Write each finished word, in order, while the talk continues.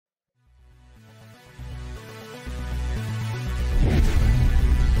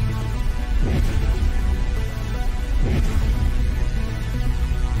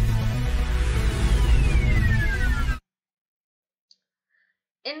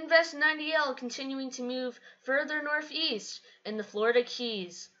Invest 90L continuing to move further northeast in the Florida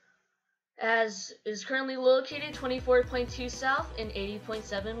Keys, as is currently located 24.2 south and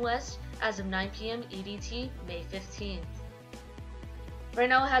 80.7 west as of 9 p.m. EDT, May 15th. Right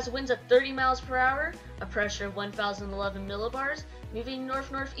now it has winds of 30 miles per hour, a pressure of 1,011 millibars, moving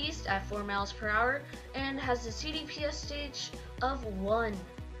north-northeast at 4 miles per hour, and has a CDPS stage of 1.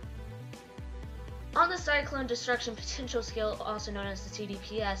 On the Cyclone Destruction Potential Scale, also known as the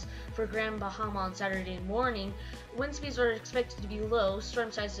CDPS, for Grand Bahama on Saturday morning, wind speeds are expected to be low, storm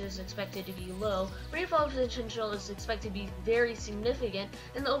size is expected to be low, rainfall potential is expected to be very significant,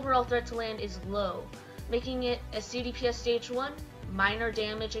 and the overall threat to land is low, making it a CDPS Stage 1, minor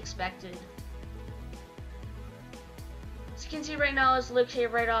damage expected. As you can see right now, it's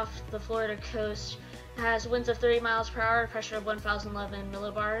located right off the Florida coast. It has winds of 30 miles per hour, pressure of 1,011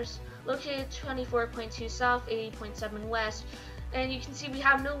 millibars, located 24.2 south, 80.7 west, and you can see we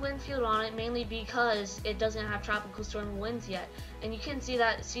have no wind field on it, mainly because it doesn't have tropical storm winds yet. And you can see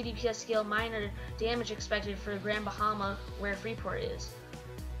that CDPS scale minor damage expected for Grand Bahama, where Freeport is.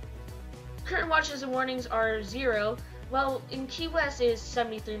 Current watches and warnings are 0. Well, in Key West is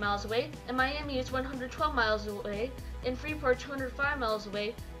 73 miles away, and Miami is 112 miles away, and Freeport 205 miles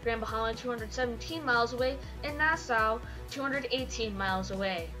away, Grand Bahama 217 miles away, and Nassau 218 miles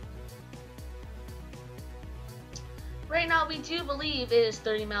away. Right now we do believe it is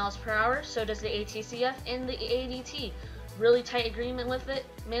 30 miles per hour, so does the ATCF and the ADT. Really tight agreement with it,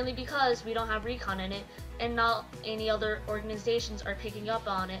 mainly because we don't have recon in it, and not any other organizations are picking up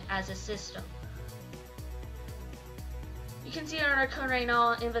on it as a system. You can see on our cone right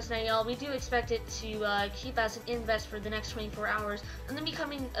now, Invest 90L, we do expect it to keep as an invest for the next 24 hours, and then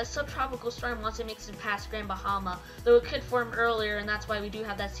becoming a subtropical storm once it makes it past Grand Bahama, though it could form earlier, and that's why we do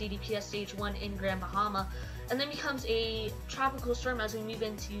have that CDPS Stage 1 in Grand Bahama, and then becomes a tropical storm as we move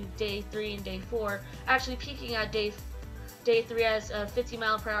into Day 3 and Day 4, actually peaking at Day 3 as a 50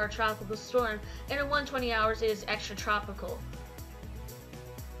 mile per hour tropical storm, and in 120 hours it is extra tropical.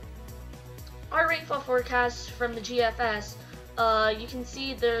 Our rainfall forecast from the GFS, you can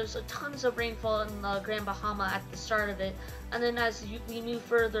see there's tons of rainfall in Grand Bahama at the start of it, and then as we move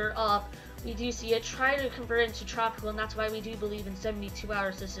further up, we do see it try to convert into tropical, and that's why we do believe in 72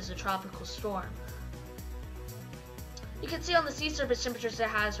 hours this is a tropical storm. You can see on the sea surface temperatures it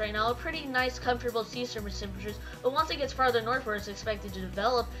has right now, a pretty nice, comfortable sea surface temperatures, but once it gets farther northward, it's expected to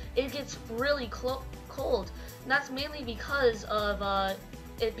develop, it gets really cold, and that's mainly because of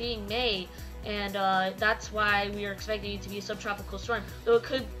it being May, and that's why we are expecting it to be a subtropical storm, though it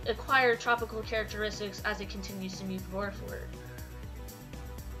could acquire tropical characteristics as it continues to move northward.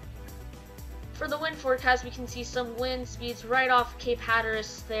 For the wind forecast, we can see some wind speeds right off Cape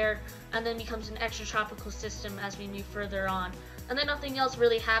Hatteras there, and then becomes an extra tropical system as we move further on. And then nothing else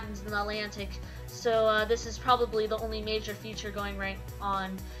really happens in the Atlantic, so this is probably the only major feature going right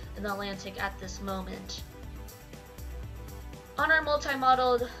on in the Atlantic at this moment. On our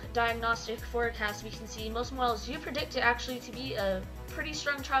multi-modeled diagnostic forecast, we can see most models do predict it actually to be a pretty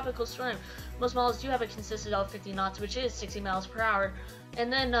strong tropical storm. Most models do have a consistent of 50 knots, which is 60 miles per hour,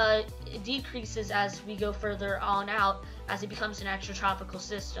 and then it decreases as we go further on out as it becomes an extra tropical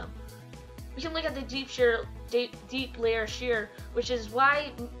system. We can look at the deep layer shear, which is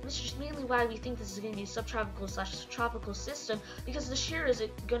mainly why we think this is going to be a subtropical / tropical system, because the shear is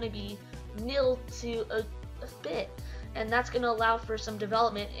going to be nil to a bit, and that's going to allow for some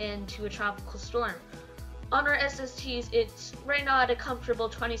development into a tropical storm. On our SSTs, it's right now at a comfortable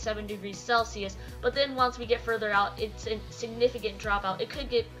 27 degrees Celsius, but then once we get further out, it's a significant dropout. It could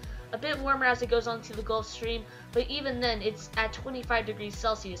get a bit warmer as it goes onto the Gulf Stream, but even then it's at 25 degrees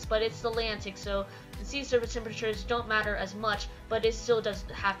Celsius, but it's the Atlantic, so the sea surface temperatures don't matter as much, but it still does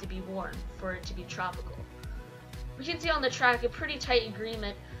have to be warm for it to be tropical. We can see on the track a pretty tight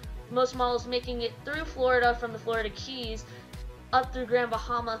agreement, most models making it through Florida from the Florida Keys, up through Grand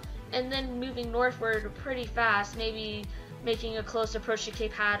Bahama, and then moving northward pretty fast, maybe making a close approach to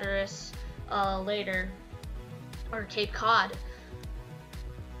Cape Hatteras later, or Cape Cod.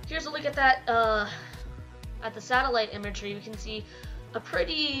 Here's a look at that, at the satellite imagery. We can see a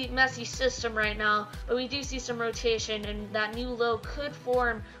pretty messy system right now, but we do see some rotation, and that new low could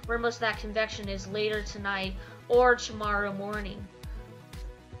form where most of that convection is later tonight or tomorrow morning.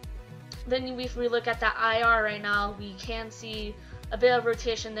 Then if we look at that IR right now, we can see a bit of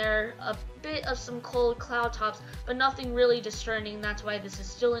rotation there, a bit of some cold cloud tops, but nothing really discerning. That's why this is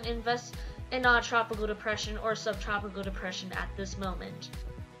still an invest and not a tropical depression or subtropical depression at this moment.